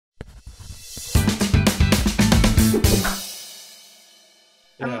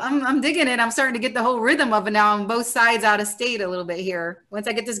Yeah. I'm digging it. I'm starting to get the whole rhythm of it now on both sides out of state a little bit here. Once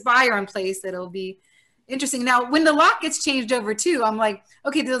I get this buyer in place, it'll be interesting. Now, when the lock gets changed over too, I'm like,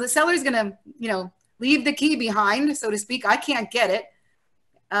 okay, the seller's gonna, leave the key behind, so to speak. I can't get it.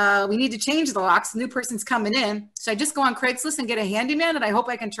 We need to change the locks. The new person's coming in. Should I just go on Craigslist and get a handyman that I hope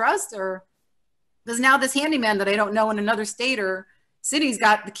I can trust? Or because now this handyman that I don't know in another state or city's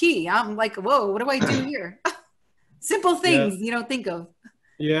got the key. I'm like, whoa, what do I do here? Simple things you don't think of.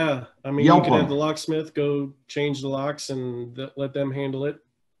 Yeah. I mean, you could have the locksmith go change the locks and let them handle it.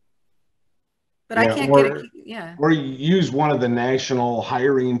 But I can't get a key. Yeah. Or you use one of the national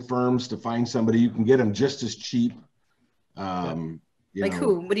hiring firms to find somebody. You can get them just as cheap. Like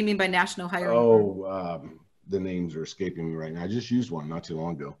who? What do you mean by national hiring? Oh, the names are escaping me right now. I just used one not too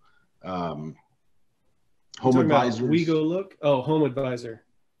long ago. Home Advisors. We Go Look. Oh, Home Advisor.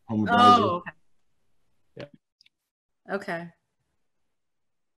 Home Advisor. Oh, okay. Yeah. Okay.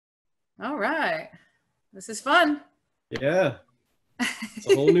 All right. This is fun. Yeah.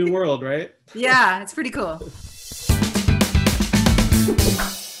 It's a whole new world, right? Yeah, it's pretty cool.